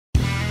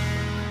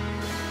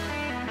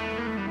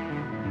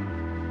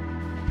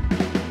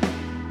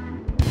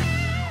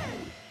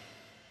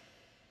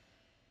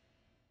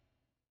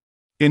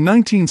In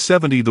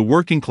 1970, the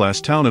working-class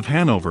town of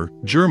Hanover,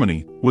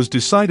 Germany, was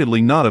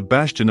decidedly not a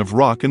bastion of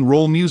rock and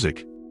roll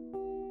music.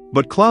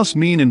 But Klaus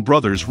Meine and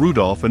brothers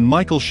Rudolf and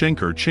Michael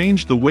Schenker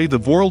changed the way the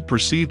world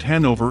perceived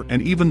Hanover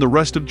and even the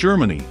rest of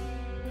Germany.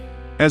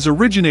 As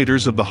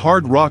originators of the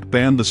hard rock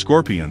band The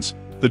Scorpions,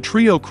 the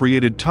trio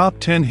created top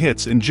 10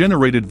 hits and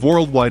generated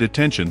worldwide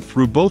attention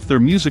through both their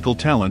musical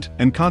talent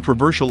and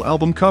controversial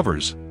album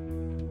covers.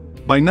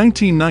 By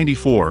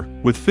 1994,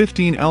 with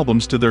 15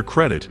 albums to their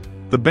credit,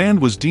 the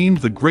band was deemed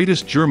the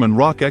greatest German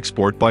rock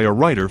export by a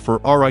writer for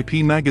RIP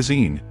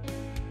magazine.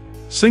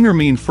 Singer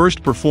Meine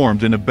first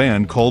performed in a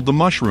band called the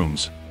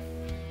Mushrooms.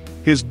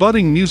 His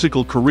budding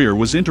musical career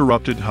was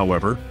interrupted,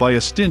 however, by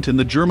a stint in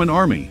the German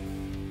army.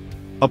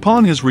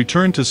 Upon his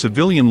return to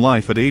civilian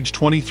life at age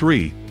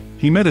 23,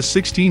 he met a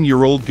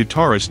 16-year-old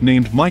guitarist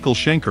named Michael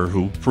Schenker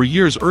who, for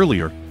years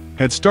earlier,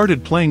 had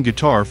started playing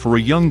guitar for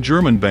a young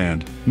German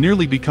band,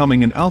 nearly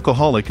becoming an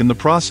alcoholic in the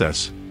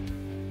process.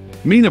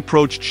 Meine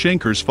approached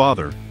Schenker's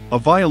father, a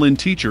violin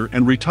teacher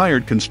and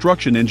retired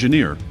construction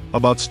engineer,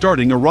 about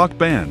starting a rock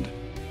band.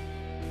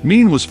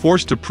 Meine was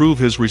forced to prove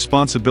his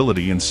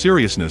responsibility and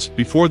seriousness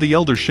before the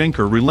elder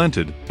Schenker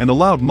relented and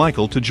allowed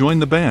Michael to join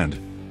the band.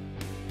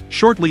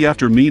 Shortly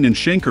after Meine and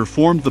Schenker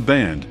formed the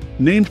band,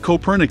 named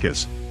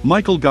Copernicus,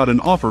 Michael got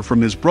an offer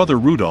from his brother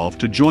Rudolf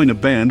to join a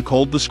band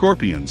called the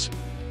Scorpions.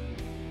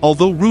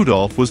 Although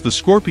Rudolf was the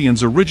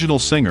Scorpions' original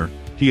singer,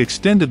 he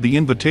extended the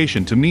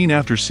invitation to Meine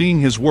after seeing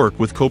his work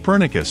with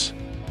Copernicus.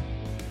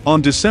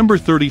 On December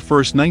 31,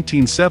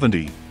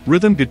 1970,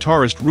 rhythm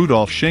guitarist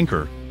Rudolf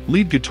Schenker,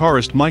 lead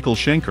guitarist Michael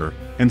Schenker,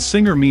 and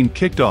singer Meine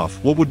kicked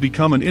off what would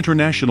become an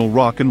international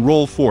rock and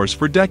roll force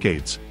for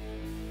decades.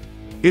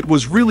 "It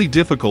was really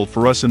difficult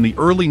for us in the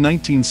early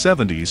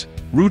 1970s,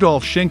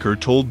 Rudolf Schenker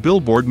told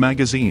Billboard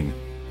magazine.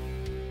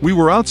 "We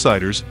were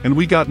outsiders and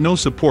we got no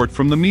support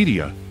from the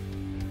media.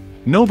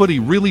 Nobody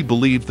really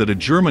believed that a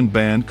German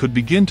band could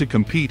begin to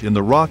compete in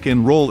the rock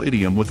and roll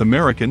idiom with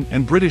American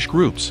and British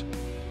groups.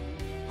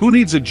 Who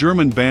needs a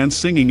German band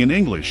singing in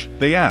English,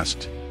 they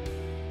asked.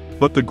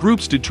 But the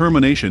group's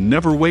determination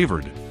never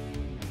wavered.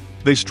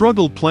 They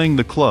struggled playing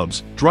the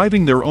clubs,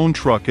 driving their own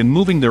truck and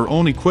moving their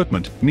own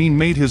equipment. Meine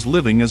made his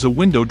living as a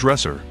window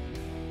dresser.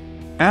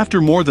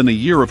 After more than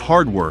a year of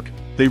hard work,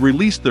 they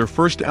released their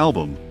first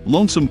album,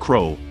 Lonesome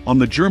Crow, on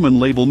the German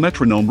label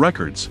Metronome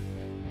Records.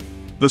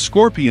 The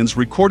Scorpions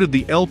recorded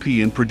the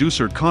LP in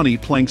producer Conny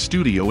Plank's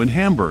studio in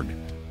Hamburg.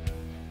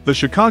 The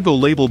Chicago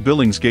label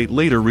Billingsgate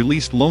later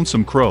released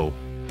Lonesome Crow,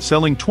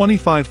 selling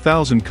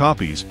 25,000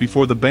 copies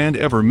before the band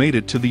ever made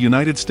it to the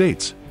United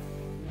States.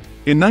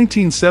 In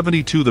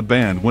 1972, the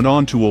band went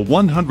on to a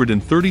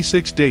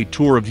 136-day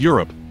tour of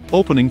Europe,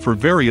 opening for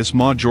various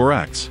major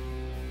acts.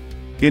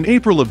 In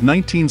April of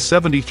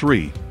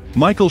 1973,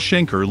 Michael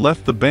Schenker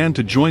left the band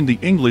to join the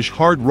English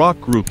hard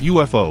rock group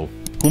UFO,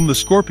 whom the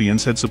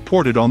Scorpions had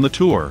supported on the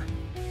tour.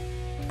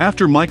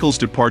 After Michael's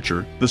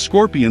departure, the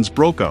Scorpions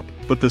broke up,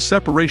 but the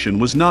separation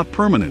was not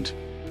permanent.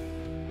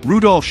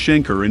 Rudolf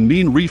Schenker and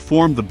Meine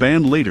reformed the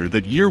band later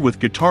that year with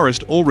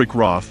guitarist Ulrich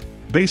Roth,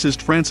 bassist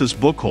Francis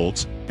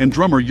Buchholz, and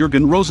drummer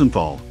Jürgen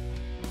Rosenthal.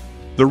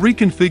 The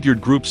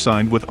reconfigured group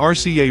signed with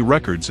RCA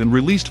Records and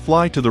released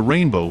Fly to the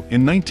Rainbow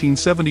in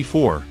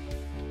 1974.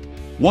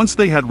 Once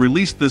they had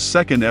released this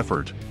second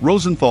effort,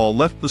 Rosenthal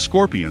left the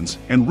Scorpions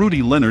and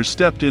Rudi Lenners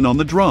stepped in on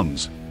the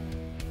drums.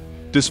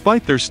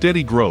 Despite their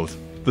steady growth,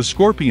 the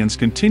Scorpions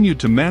continued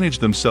to manage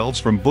themselves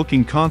from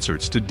booking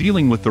concerts to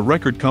dealing with the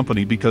record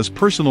company because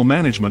personal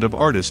management of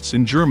artists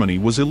in Germany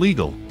was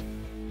illegal.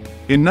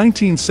 In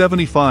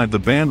 1975, the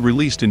band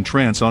released In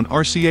Trance on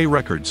RCA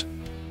Records.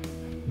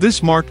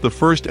 This marked the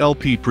first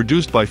LP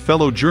produced by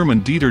fellow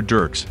German Dieter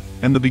Dierks,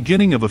 and the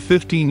beginning of a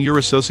 15-year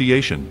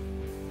association.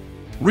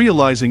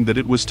 Realizing that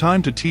it was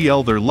time to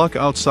TL their luck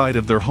outside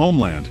of their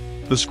homeland,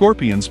 the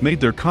Scorpions made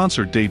their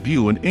concert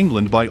debut in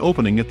England by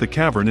opening at the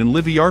Cavern in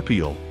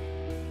Liviarpeel.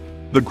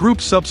 The group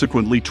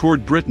subsequently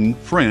toured Britain,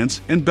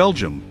 France, and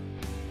Belgium.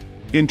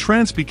 In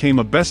Trance became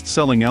a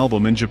best-selling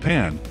album in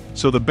Japan,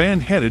 so the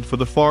band headed for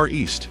the Far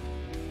East.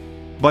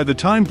 By the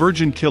time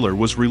Virgin Killer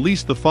was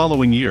released the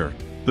following year,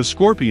 the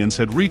Scorpions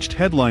had reached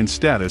headline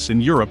status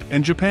in Europe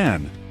and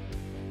Japan.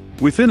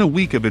 Within a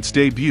week of its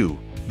debut,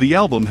 the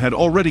album had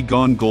already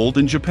gone gold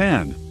in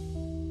Japan.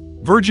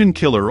 Virgin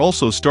Killer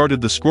also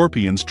started the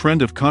Scorpions'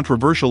 trend of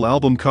controversial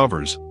album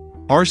covers.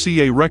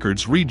 RCA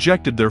Records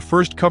rejected their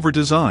first cover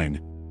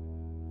design.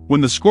 When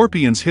the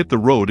Scorpions hit the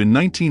road in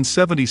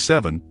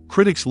 1977,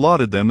 critics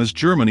lauded them as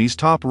Germany's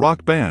top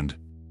rock band.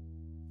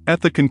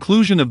 At the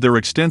conclusion of their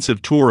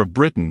extensive tour of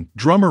Britain,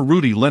 drummer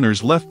Rudi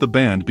Lenners left the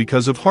band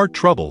because of heart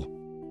trouble.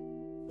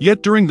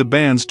 Yet during the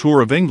band's tour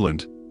of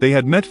England, they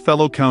had met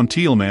fellow Count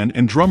Thielmann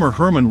and drummer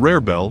Herman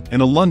Rarebell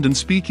in a London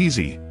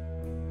speakeasy.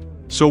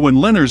 So when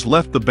Lenners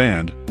left the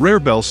band,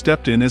 Rarebell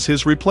stepped in as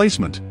his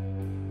replacement.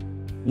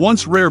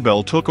 Once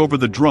Rarebell took over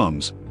the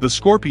drums, the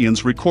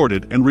Scorpions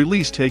recorded and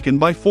released Taken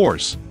by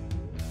Force.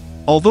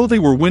 Although they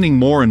were winning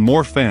more and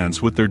more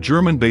fans with their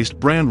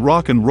German-based brand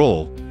rock and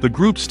roll, the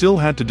group still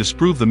had to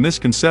disprove the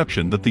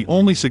misconception that the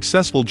only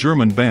successful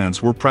German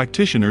bands were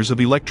practitioners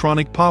of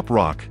electronic pop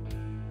rock.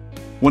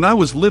 When I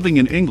was living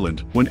in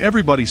England, when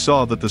everybody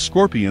saw that the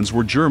Scorpions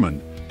were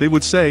German, they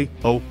would say,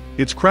 "Oh,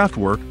 it's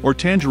Kraftwerk or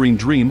Tangerine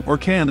Dream or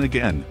Can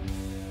again."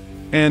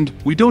 And,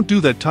 "We don't do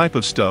that type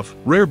of stuff,"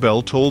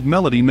 Rarebell told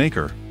Melody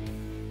Maker.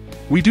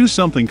 "We do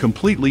something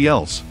completely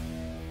else.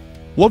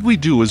 What we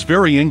do is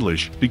very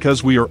English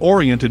because we are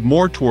oriented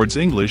more towards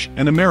English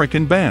and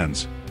American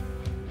bands.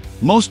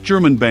 Most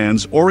German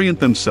bands orient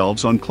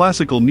themselves on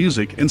classical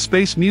music and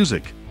space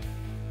music.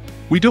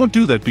 We don't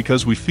do that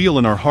because we feel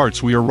in our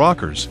hearts we are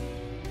rockers."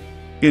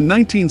 In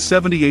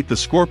 1978 the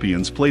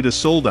Scorpions played a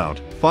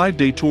sold-out,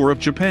 5-day tour of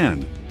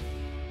Japan.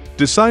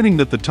 Deciding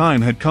that the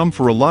time had come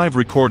for a live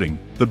recording,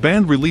 the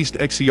band released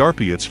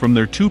excerpts from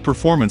their 2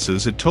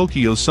 performances at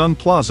Tokyo's Sun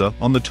Plaza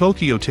on the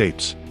Tokyo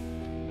tapes.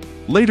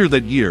 Later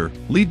that year,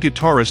 lead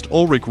guitarist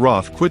Ulrich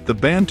Roth quit the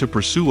band to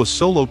pursue a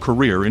solo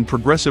career in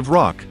progressive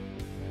rock.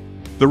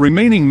 The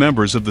remaining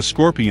members of the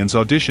Scorpions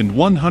auditioned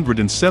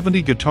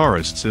 170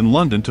 guitarists in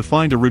London to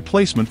find a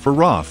replacement for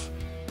Roth.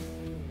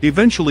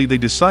 Eventually they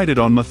decided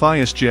on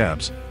Matthias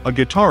Jabs, a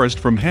guitarist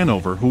from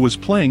Hanover who was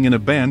playing in a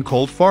band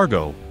called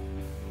Fargo.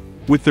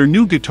 With their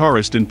new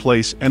guitarist in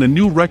place and a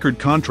new record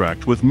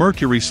contract with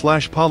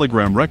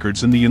Mercury/Polygram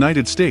Records in the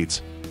United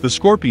States, the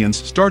Scorpions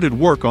started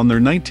work on their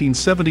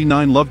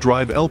 1979 Love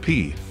Drive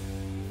LP.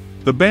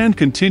 The band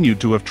continued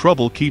to have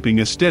trouble keeping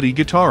a steady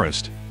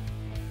guitarist.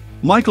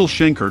 Michael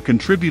Schenker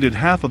contributed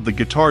half of the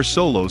guitar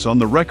solos on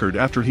the record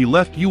after he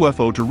left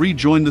UFO to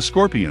rejoin the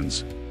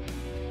Scorpions.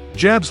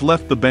 Jabs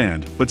left the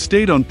band but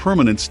stayed on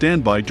permanent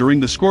standby during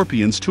the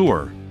Scorpions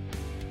tour.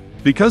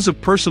 Because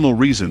of personal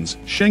reasons,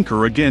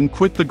 Schenker again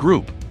quit the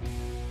group.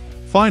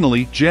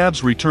 Finally,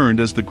 Jabs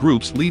returned as the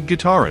group's lead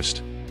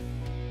guitarist.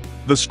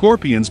 The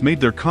Scorpions made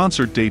their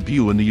concert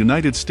debut in the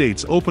United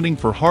States opening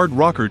for hard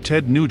rocker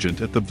Ted Nugent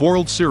at the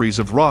World Series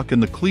of Rock in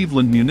the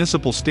Cleveland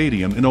Municipal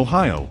Stadium in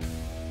Ohio.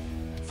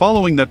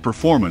 Following that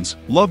performance,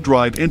 Love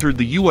Drive entered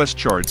the US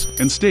charts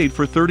and stayed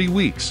for 30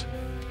 weeks.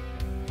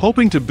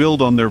 Hoping to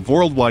build on their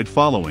worldwide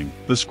following,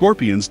 the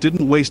Scorpions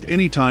didn't waste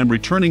any time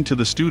returning to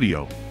the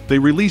studio. They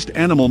released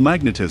Animal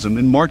Magnetism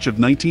in March of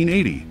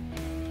 1980.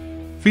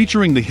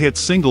 Featuring the hit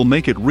single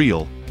Make It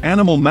Real,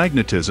 Animal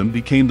Magnetism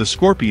became the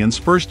Scorpions'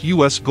 first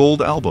US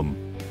gold album.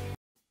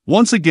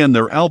 Once again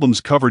their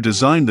album's cover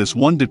design, this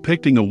one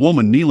depicting a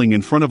woman kneeling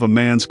in front of a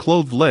man's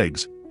clothed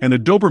legs, and a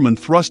Doberman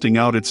thrusting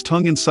out its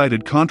tongue,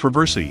 incited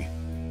controversy.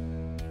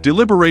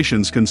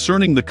 Deliberations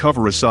concerning the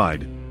cover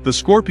aside, the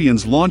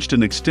Scorpions launched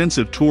an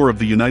extensive tour of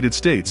the United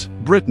States,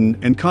 Britain,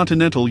 and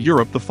continental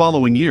Europe the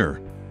following year.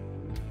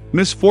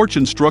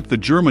 Misfortune struck the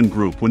German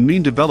group when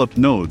Mean developed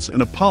nodes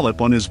and a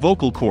polyp on his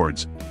vocal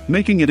cords,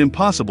 making it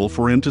impossible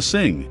for him to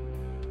sing.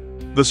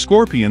 The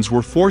Scorpions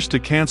were forced to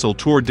cancel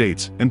tour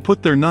dates and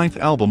put their 9th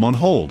album on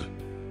hold.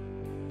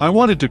 "I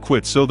wanted to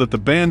quit so that the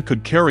band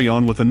could carry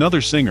on with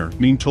another singer,"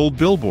 Mean told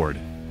Billboard.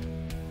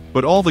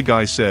 But all the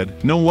guys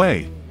said, "No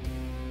way.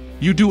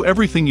 You do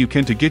everything you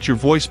can to get your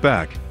voice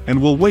back,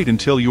 and we'll wait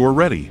until you are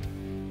ready."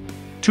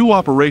 2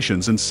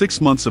 operations and 6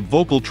 months of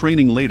vocal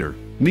training later,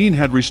 Mean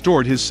had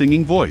restored his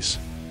singing voice.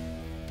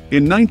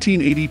 In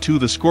 1982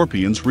 the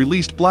Scorpions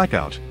released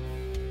Blackout.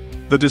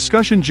 The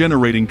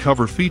discussion-generating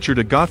cover featured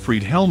a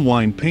Gottfried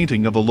Helmwein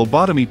painting of a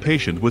lobotomy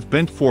patient with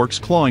bent forks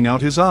clawing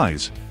out his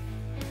eyes.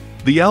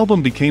 The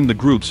album became the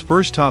group's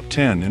first top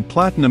 10 and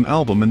platinum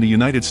album in the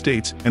United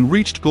States and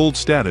reached gold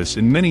status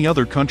in many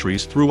other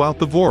countries throughout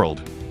the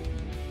world.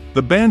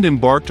 The band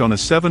embarked on a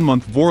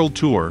 7-month world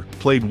tour,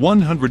 played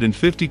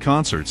 150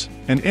 concerts,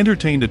 and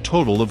entertained a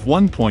total of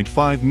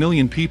 1.5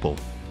 million people.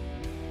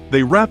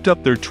 They wrapped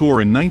up their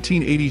tour in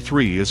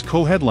 1983 as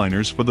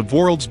co-headliners for the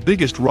world's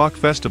biggest rock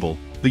festival,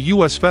 the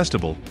US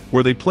Festival,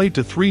 where they played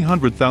to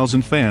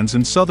 300,000 fans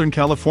in Southern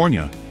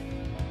California.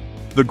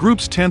 The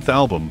group's 10th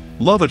album,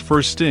 Love at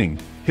First Sting,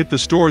 hit the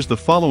stores the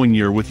following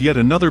year with yet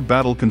another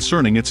battle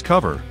concerning its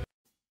cover.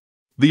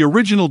 The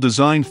original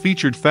design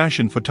featured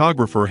fashion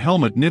photographer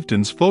Helmut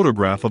Nifton's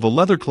photograph of a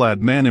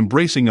leather-clad man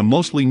embracing a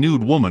mostly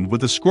nude woman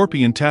with a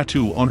scorpion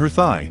tattoo on her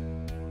thigh.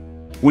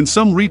 When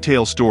some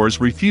retail stores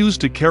refused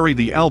to carry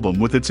the album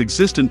with its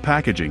existent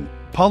packaging,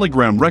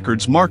 Polygram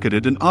Records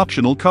marketed an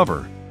optional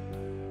cover.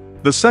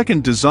 The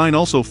second design,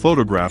 also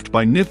photographed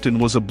by Nifton,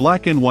 was a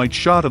black and white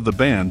shot of the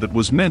band that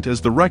was meant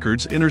as the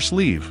record's inner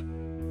sleeve.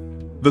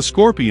 The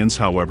Scorpions,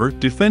 however,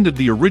 defended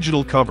the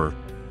original cover.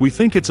 "We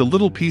think it's a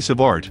little piece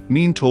of art,"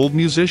 Mean told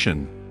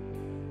Musician.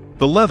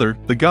 "The leather,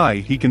 the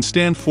guy, he can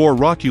stand for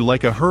rock you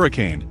like a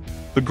hurricane.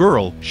 The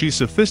girl, she's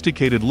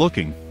sophisticated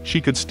looking,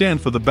 she could stand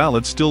for the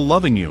ballad Still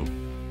Loving You."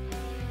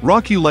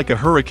 Rock You Like a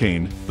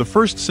Hurricane, the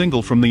first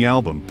single from the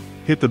album,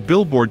 hit the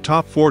Billboard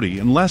Top 40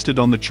 and lasted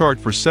on the chart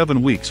for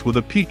 7 weeks with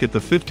a peak at the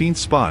 15th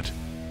spot.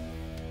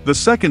 The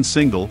second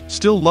single,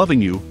 Still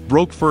Loving You,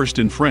 broke first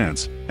in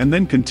France, and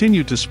then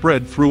continued to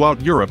spread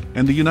throughout Europe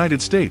and the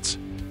United States.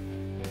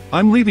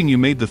 I'm Leaving You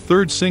made the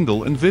third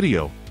single and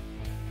video.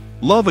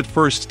 Love at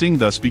First Sting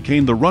thus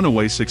became the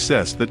runaway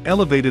success that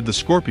elevated the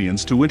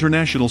Scorpions to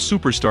international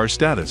superstar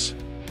status.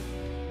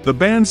 The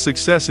band's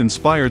success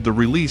inspired the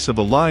release of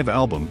a live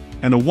album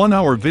and a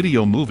one-hour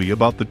video movie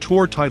about the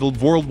tour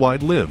titled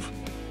Worldwide Live.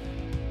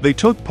 They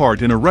took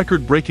part in a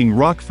record-breaking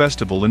rock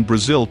festival in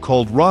Brazil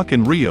called Rock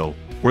in Rio,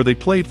 where they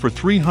played for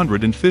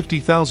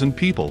 350,000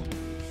 people.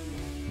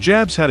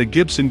 Jabs had a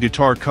Gibson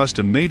guitar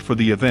custom-made for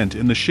the event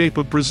in the shape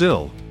of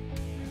Brazil.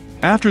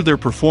 After their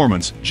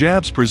performance,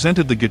 Jabs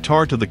presented the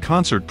guitar to the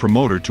concert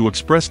promoter to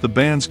express the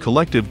band's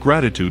collective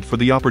gratitude for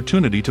the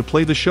opportunity to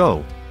play the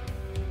show.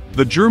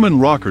 The German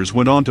rockers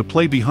went on to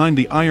play Behind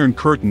the Iron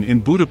Curtain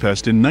in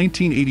Budapest in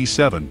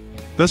 1987,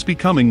 thus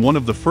becoming one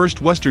of the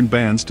first Western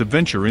bands to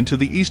venture into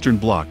the Eastern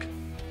Bloc.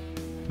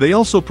 They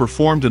also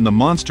performed in the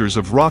Monsters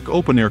of Rock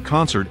open-air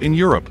concert in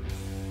Europe.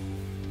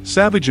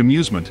 Savage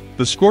Amusement,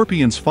 the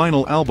Scorpions'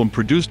 final album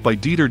produced by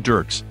Dieter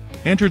Dierks,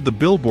 entered the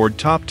Billboard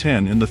Top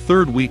 10 in the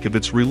third week of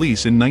its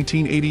release in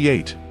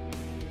 1988.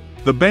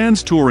 The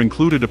band's tour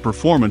included a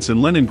performance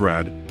in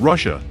Leningrad,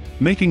 Russia,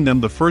 making them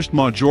the first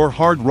major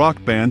hard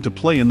rock band to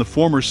play in the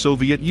former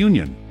Soviet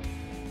Union.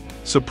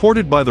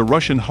 Supported by the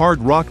Russian hard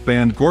rock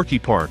band Gorky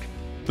Park,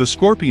 the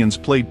Scorpions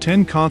played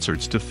 10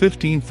 concerts to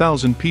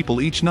 15,000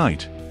 people each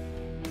night.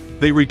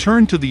 They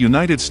returned to the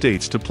United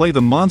States to play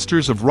the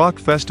Monsters of Rock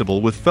Festival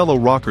with fellow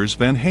rockers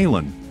Van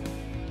Halen.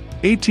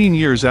 18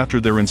 years after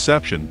their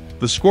inception,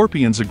 the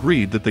Scorpions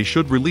agreed that they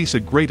should release a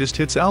greatest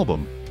hits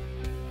album.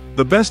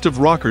 The best of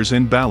rockers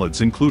and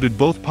ballads included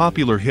both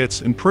popular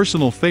hits and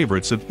personal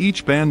favorites of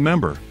each band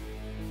member.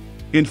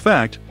 In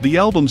fact, the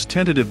album's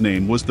tentative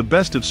name was the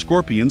Best of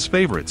Scorpions'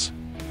 Favorites.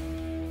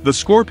 The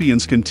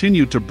Scorpions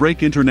continued to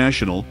break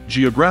international,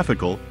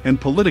 geographical, and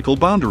political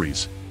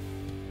boundaries.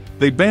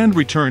 The band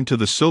returned to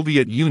the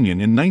Soviet Union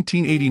in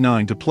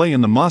 1989 to play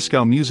in the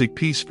Moscow Music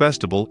Peace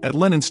Festival at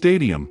Lenin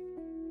Stadium.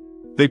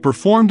 They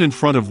performed in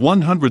front of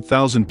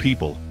 100,000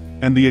 people,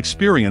 and the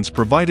experience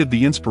provided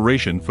the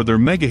inspiration for their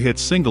mega-hit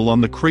single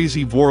on the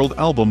Crazy World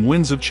album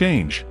Winds of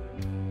Change.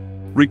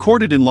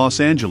 Recorded in Los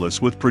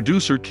Angeles with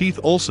producer Keith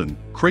Olsen,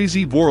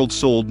 Crazy World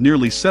sold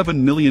nearly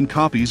 7 million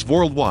copies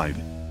worldwide.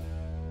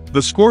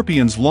 The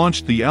Scorpions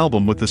launched the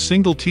album with the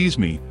single Tease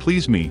Me,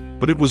 Please Me,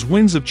 but it was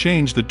Winds of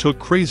Change that took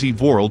Crazy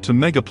World to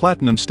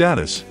mega-platinum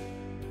status.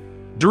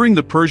 During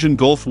the Persian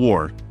Gulf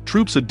War,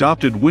 troops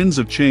adopted Winds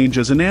of Change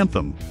as an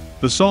anthem.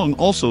 The song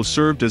also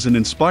served as an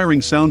inspiring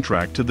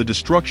soundtrack to the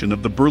destruction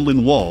of the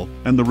Berlin Wall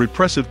and the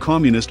repressive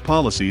communist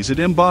policies it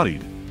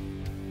embodied.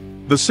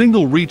 The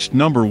single reached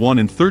 #1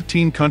 in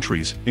 13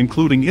 countries,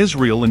 including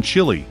Israel and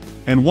Chile,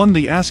 and won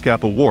the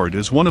ASCAP Award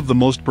as one of the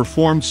most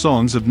performed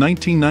songs of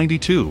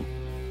 1992.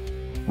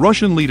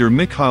 Russian leader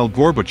Mikhail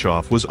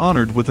Gorbachev was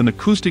honored with an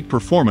acoustic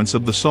performance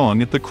of the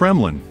song at the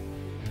Kremlin.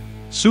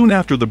 Soon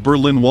after the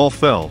Berlin Wall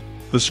fell,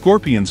 the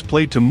Scorpions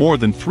played to more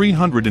than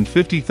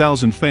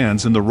 350,000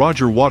 fans in the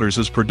Roger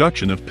Waters'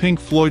 production of Pink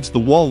Floyd's The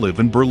Wall live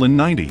in Berlin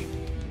 '90.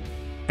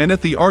 And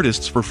at the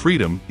Artists for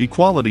Freedom,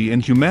 Equality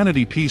and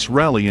Humanity Peace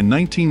Rally in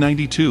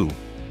 1992,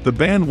 the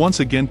band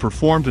once again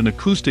performed an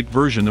acoustic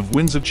version of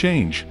Winds of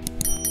Change.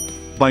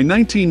 By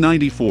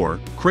 1994,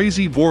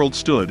 Crazy World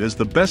stood as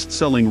the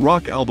best-selling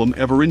rock album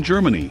ever in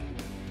Germany.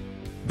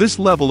 This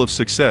level of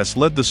success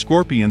led the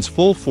Scorpions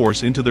full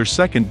force into their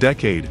second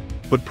decade,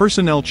 but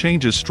personnel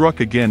changes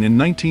struck again in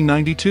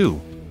 1992.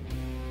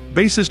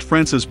 Bassist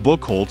Francis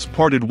Buchholz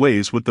parted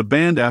ways with the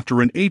band after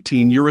an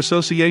 18-year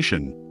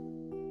association.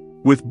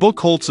 With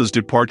Buchholz's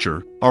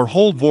departure, our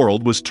whole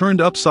world was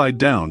turned upside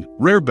down,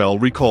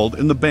 Rarebell recalled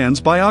in the band's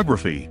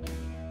biography.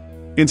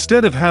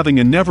 Instead of having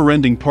a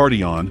never-ending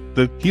party on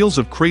the heels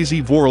of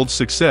Crazy World's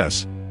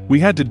success, we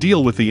had to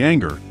deal with the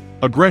anger,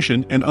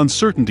 aggression and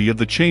uncertainty of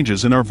the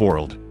changes in our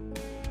world.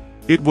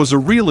 It was a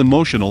real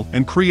emotional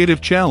and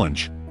creative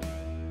challenge.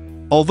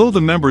 Although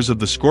the members of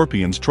the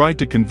Scorpions tried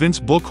to convince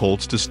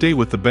Buchholz to stay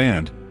with the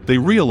band, they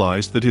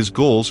realized that his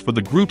goals for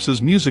the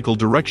group's musical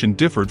direction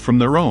differed from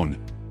their own.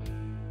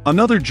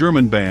 Another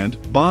German band,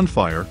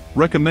 Bonfire,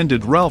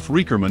 recommended Ralf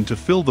Riekermann to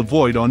fill the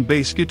void on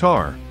bass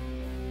guitar.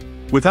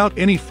 Without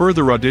any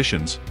further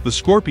auditions, the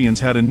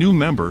Scorpions had a new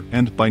member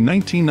and, by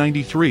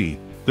 1993,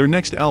 their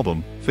next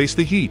album, Face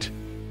the Heat.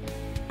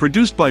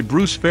 Produced by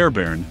Bruce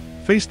Fairbairn,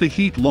 Face the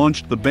Heat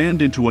launched the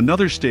band into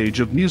another stage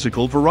of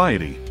musical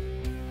variety.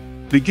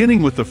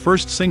 Beginning with the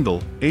first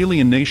single,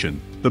 Alien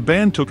Nation, the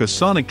band took a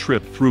sonic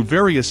trip through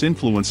various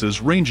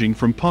influences ranging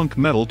from punk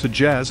metal to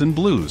jazz and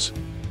blues.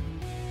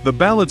 The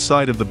ballad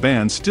side of the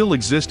band still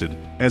existed,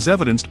 as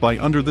evidenced by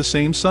Under the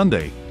Same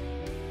Sunday.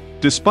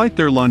 Despite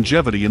their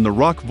longevity in the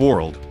rock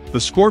world, the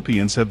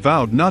Scorpions have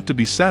vowed not to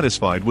be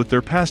satisfied with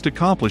their past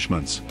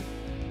accomplishments.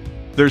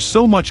 There's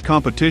so much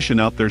competition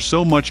out there,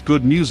 so much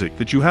good music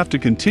that you have to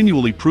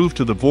continually prove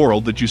to the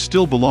world that you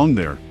still belong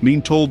there,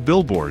 Mean told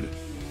Billboard.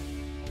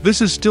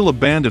 This is still a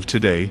band of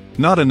today,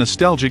 not a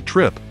nostalgic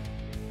trip.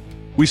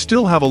 We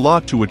still have a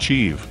lot to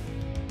achieve.